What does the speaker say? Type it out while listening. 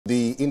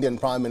Indian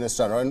Prime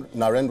Minister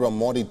Narendra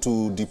Modi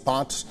to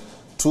depart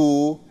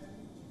to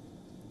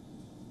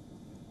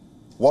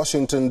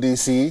Washington,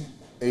 D.C.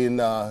 in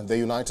the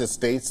United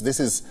States. This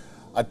is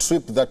a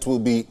trip that will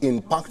be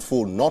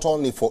impactful not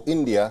only for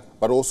India,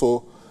 but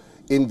also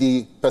in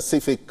the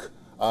Pacific,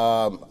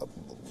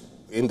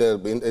 in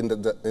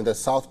the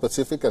South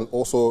Pacific and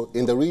also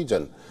in the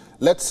region.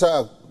 Let's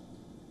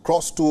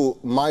cross to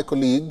my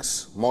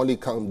colleagues, Molly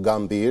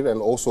Gambhir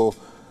and also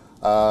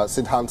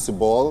Sidhant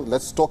Sibol.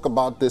 Let's talk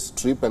about this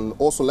trip, and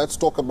also let's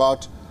talk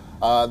about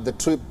the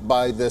trip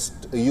by the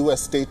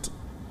U.S.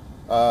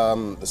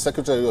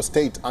 Secretary of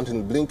State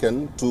Antony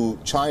Blinken to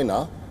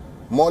China.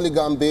 Molly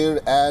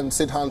Gambhir and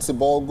Sidhant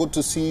Sibol, good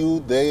to see you.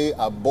 They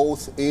are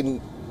both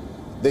in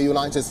the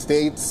United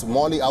States.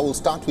 Molly, I will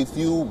start with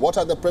you. What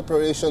are the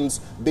preparations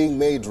being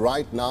made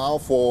right now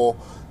for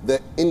the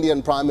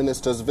Indian Prime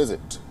Minister's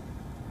visit?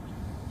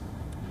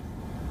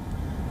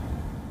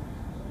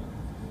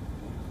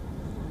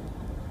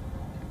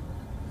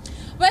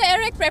 Well,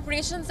 Eric,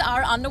 preparations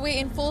are underway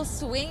in full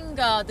swing.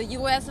 The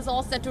U.S. is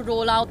all set to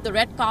roll out the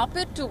red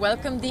carpet to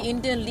welcome the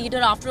Indian leader.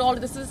 After all,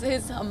 this is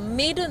his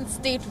maiden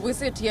state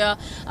visit here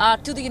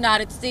to the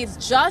United States.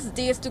 Just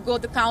days to go.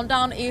 The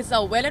countdown is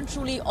well and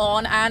truly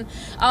on. And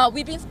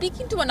we've been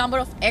speaking to a number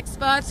of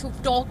experts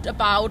who've talked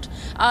about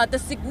the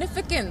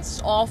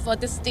significance of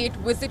this state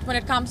visit when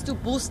it comes to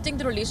boosting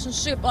the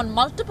relationship on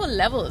multiple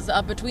levels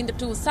between the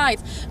two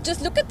sides.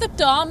 Just look at the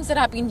terms that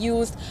have been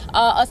used.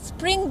 A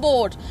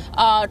springboard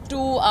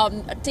to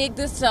take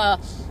this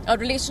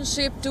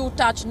relationship to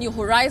touch new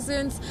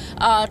horizons,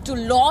 to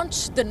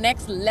launch the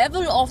next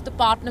level of the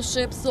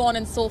partnership, so on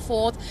and so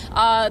forth.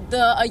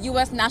 The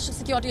U.S. National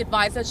Security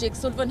Advisor Jake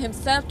Sullivan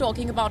himself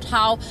talking about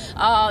how,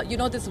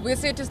 this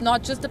visit is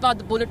not just about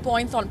the bullet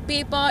points on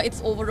paper,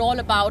 it's overall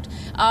about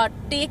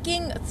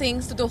taking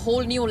things to the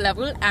whole new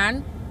level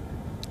and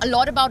a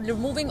lot about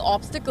removing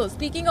obstacles.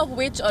 Speaking of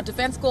which,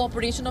 defense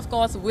cooperation, of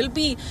course, will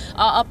be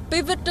a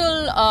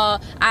pivotal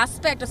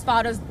aspect as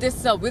far as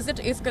this visit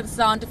is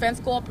concerned. Defense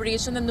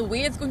cooperation and the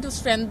way it's going to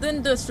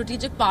strengthen the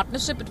strategic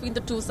partnership between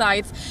the two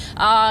sides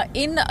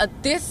in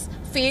this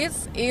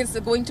phase is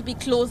going to be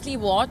closely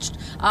watched,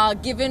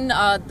 given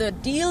the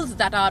deals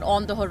that are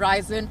on the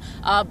horizon,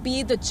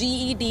 be the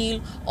GE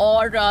deal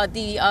or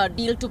the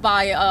deal to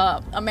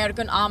buy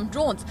American armed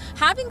drones.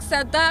 Having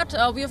said that,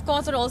 we of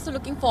course are also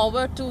looking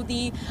forward to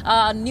the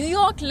New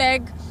York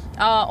leg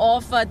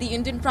of the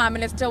Indian Prime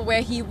Minister,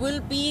 where he will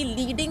be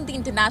leading the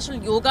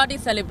International Yoga Day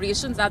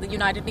celebrations at the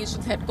United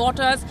Nations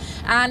headquarters.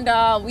 And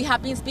we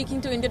have been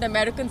speaking to Indian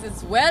Americans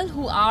as well,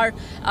 who are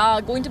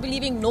going to be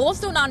leaving no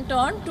stone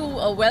unturned to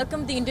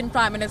welcome the Indian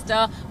Prime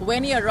Minister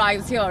when he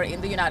arrives here in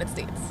the United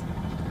States.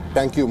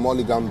 Thank you,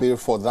 Molly Gambhir,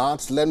 for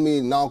that. Let me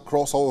now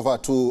cross over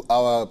to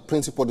our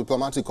principal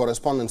diplomatic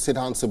correspondent,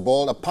 Sidhant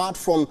Sibol. Apart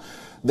from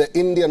the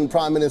Indian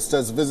Prime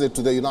Minister's visit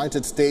to the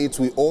United States,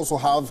 we also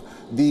have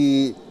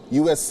the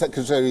U.S.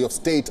 Secretary of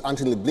State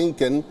Antony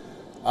Blinken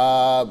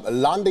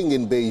landing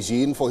in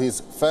Beijing for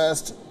his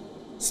first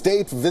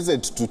state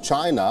visit to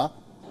China.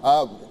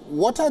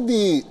 What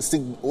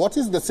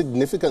is the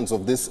significance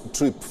of this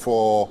trip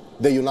for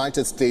the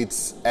United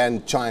States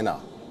and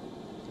China?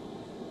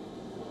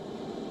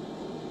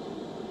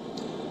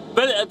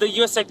 Well, the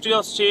U.S. Secretary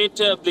of State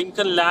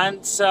Blinken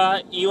lands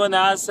even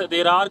as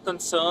there are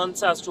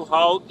concerns as to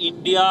how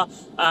India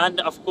and,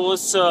 of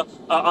course,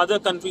 other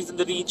countries in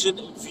the region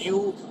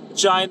view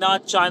China.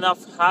 China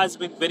has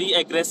been very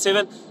aggressive,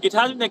 and it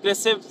has been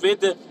aggressive with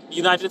the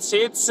United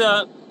States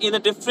in a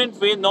different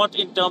way, not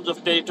in terms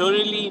of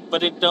territorially,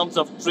 but in terms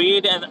of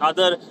trade and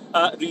other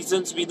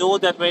reasons. We know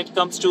that when it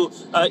comes to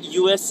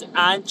US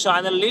and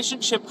China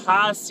relationship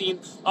has seen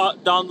a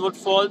downward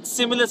fall,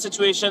 similar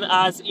situation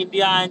as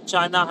India and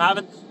China have.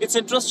 And it's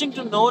interesting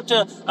to note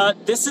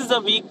this is a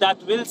week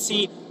that will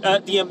see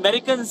the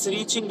Americans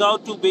reaching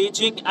out to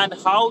Beijing, and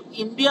how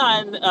India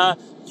and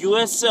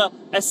US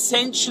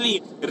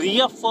essentially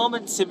reaffirm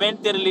and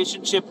cement their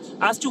relationship.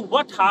 As to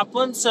what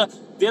happens,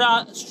 there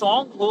are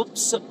strong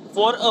hopes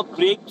for a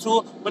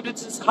breakthrough, but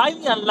it is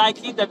highly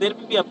unlikely that there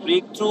will be a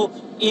breakthrough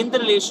in the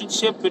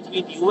relationship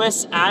between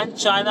US and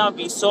China.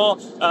 We saw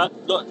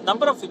the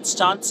number of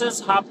instances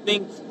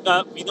happening.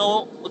 We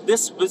know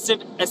this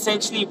visit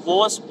essentially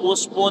was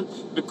postponed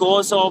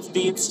because of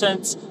the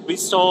instance we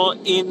saw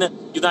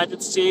in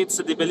United States,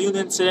 the balloon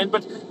incident.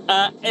 But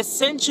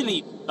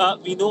essentially,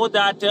 we know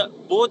that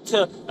both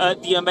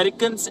the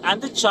Americans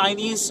and the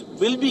Chinese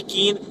will be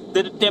keen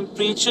that the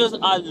temperatures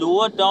are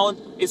lowered down,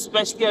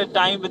 especially at a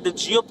time when the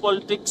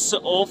geopolitics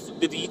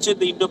of the region,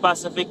 the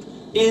Indo-Pacific,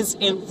 is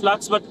in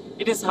flux. But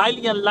it is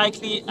highly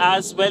unlikely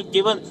as well,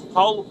 given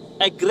how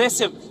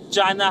aggressive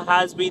China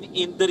has been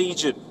in the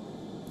region.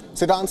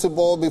 Sidhant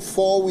Sibol,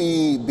 before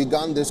we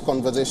began this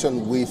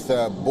conversation with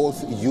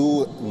both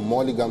you,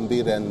 Molly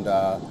Gambhir,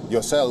 and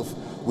yourself,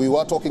 we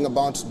were talking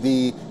about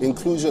the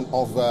inclusion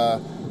of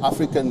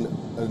African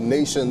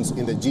nations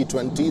in the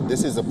G20.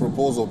 This is a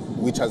proposal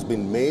which has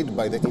been made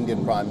by the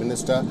Indian Prime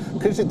Minister.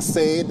 Critics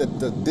say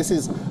that this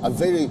is a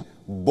very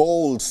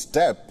bold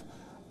step.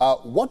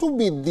 what would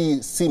be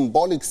the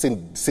symbolic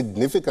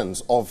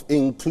significance of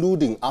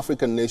including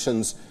African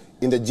nations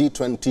in the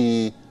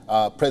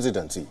G20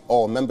 presidency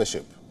or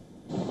membership?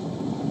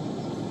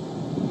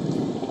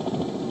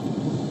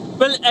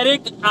 Well,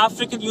 Eric,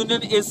 African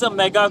Union is a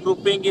mega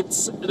grouping.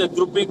 It's the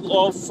grouping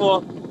of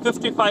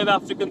 55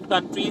 African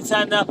countries,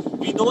 and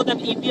we know that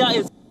India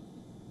is the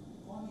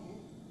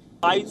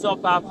size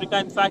of Africa.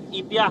 In fact,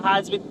 India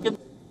has been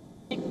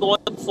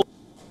called for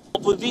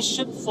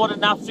position for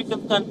an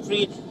African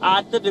country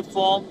at the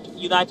reformed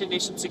United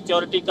Nations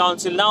Security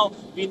Council. Now,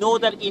 we know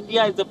that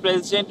India is the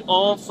president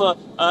of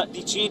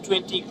the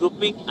G20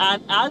 grouping,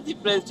 and as the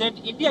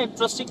president, India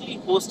interestingly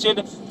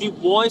hosted the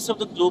Voice of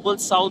the Global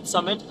South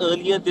Summit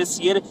earlier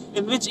this year,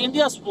 in which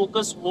India's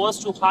focus was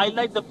to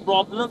highlight the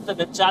problems and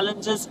the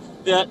challenges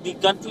the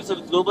countries of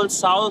the Global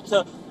South,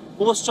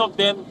 most of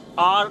them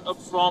are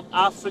from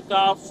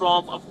Africa,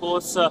 from, of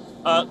course,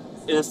 the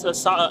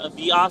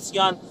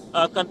ASEAN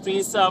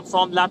countries,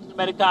 from Latin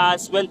America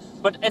as well.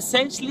 But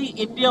essentially,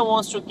 India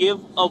wants to give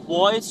a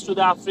voice to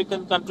the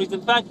African countries.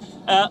 In fact,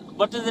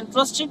 what is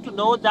interesting to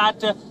know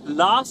that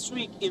last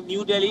week in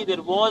New Delhi,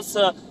 there was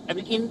an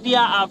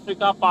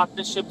India-Africa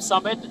Partnership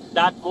Summit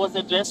that was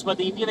addressed by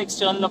the Indian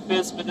External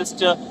Affairs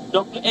Minister,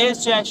 Dr.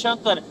 S.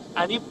 Jaishankar,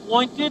 and he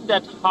pointed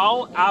that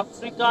how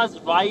Africa's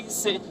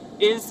rise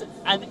is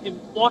an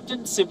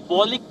important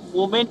symbolic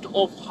moment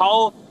of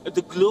how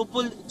the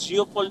global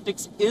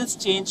geopolitics is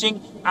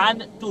changing,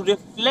 and to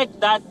reflect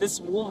that, this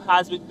move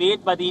has been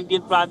made by the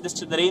Indian Prime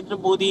Minister Narendra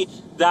Modi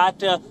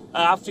that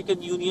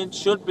African Union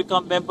should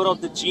become member of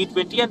the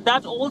G20, and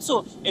that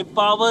also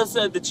empowers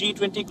the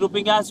G20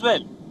 grouping as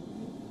well.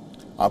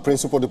 Our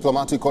principal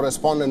diplomatic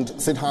correspondent,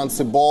 Sidhan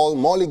Sibol.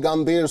 Molly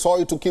Gambhir,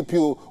 sorry to keep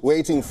you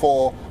waiting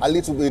for a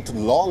little bit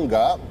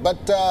longer,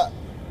 but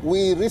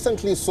we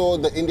recently saw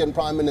the Indian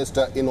Prime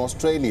Minister in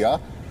Australia.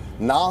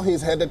 Now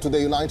he's headed to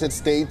the United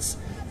States.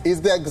 Is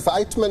the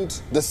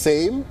excitement the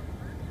same?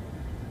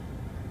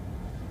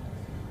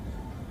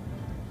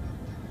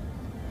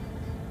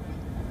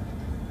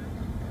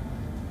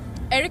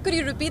 Eric, could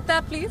you repeat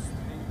that, please?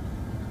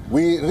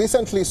 We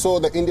recently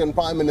saw the Indian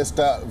Prime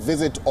Minister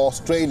visit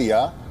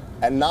Australia,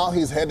 and now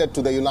he's headed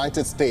to the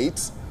United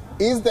States.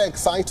 Is the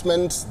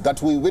excitement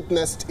that we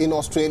witnessed in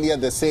Australia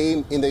the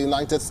same in the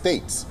United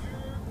States?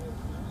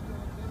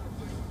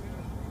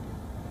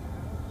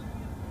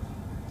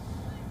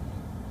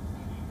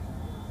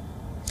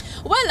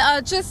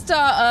 Well, just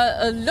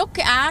look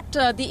at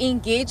the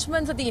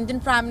engagements that the Indian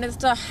Prime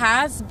Minister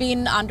has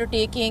been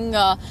undertaking,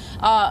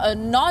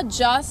 not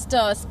just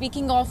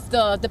speaking of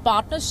the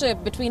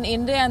partnership between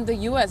India and the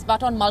US,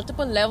 but on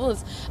multiple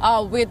levels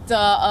with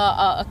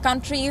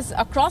countries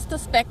across the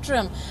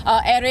spectrum,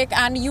 Eric,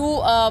 and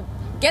you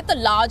get the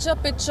larger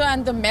picture,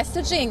 and the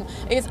messaging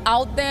is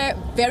out there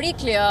very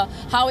clear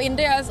how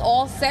India is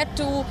all set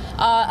to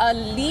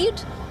lead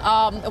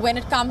when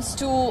it comes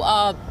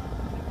to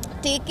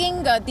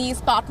taking these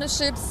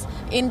partnerships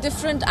in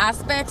different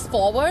aspects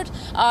forward.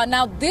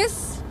 Now,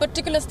 this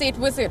particular state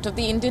visit of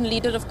the Indian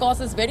leader, of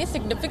course, is very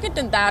significant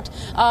in that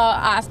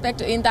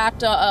aspect, in that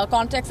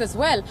context as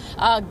well,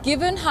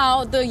 given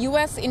how the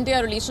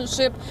US-India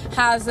relationship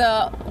has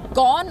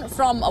gone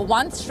from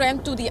one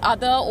strength to the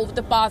other over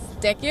the past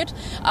decade.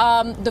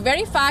 The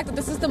very fact that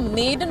this is the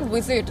maiden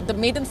visit, the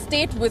maiden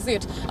state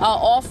visit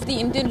of the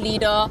Indian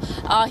leader,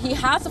 he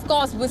has, of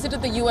course,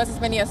 visited the US as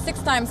many as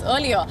 6 times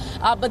earlier,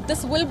 but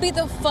this will be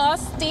the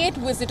first state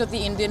visit of the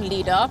Indian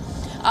leader.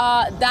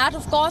 That,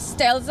 of course,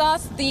 tells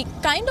us the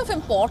kind of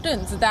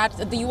importance that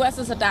the US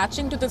is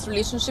attaching to this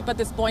relationship at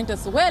this point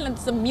as well. And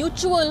it's a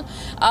mutual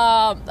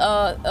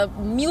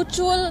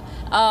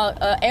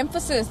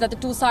emphasis that the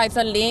two sides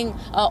are laying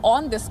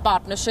on this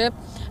partnership.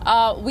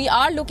 We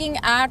are looking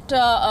at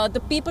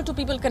the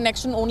people-to-people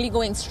connection only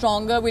going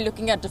stronger. We're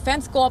looking at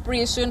defense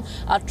cooperation,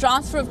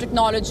 transfer of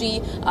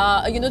technology,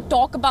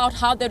 talk about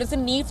how there is a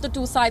need for the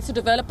two sides to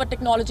develop a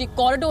technology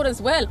corridor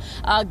as well,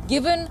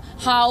 given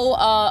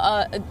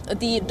how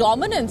the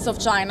dominance of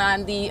China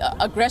and the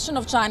aggression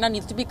of China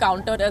needs to be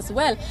countered as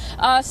well.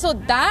 So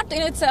that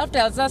in itself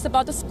tells us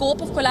about the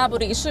scope of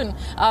collaboration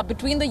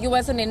between the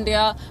US and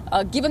India,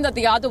 given that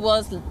they are the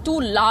world's 2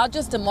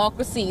 largest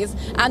democracies,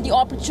 and the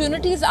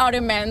opportunities are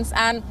immense.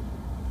 And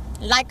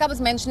like I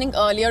was mentioning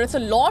earlier, it's a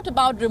lot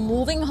about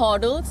removing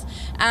hurdles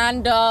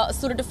and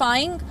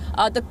solidifying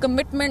the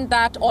commitment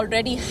that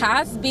already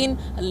has been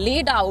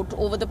laid out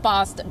over the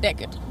past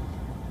decade.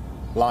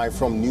 Live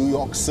from New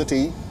York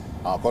City,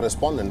 our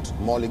correspondent,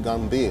 Molly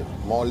Gambhir.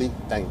 Molly,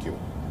 thank you.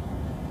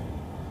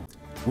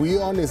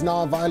 WION is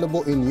now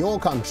available in your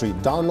country.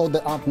 Download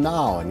the app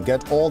now and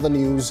get all the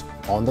news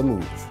on the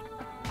move.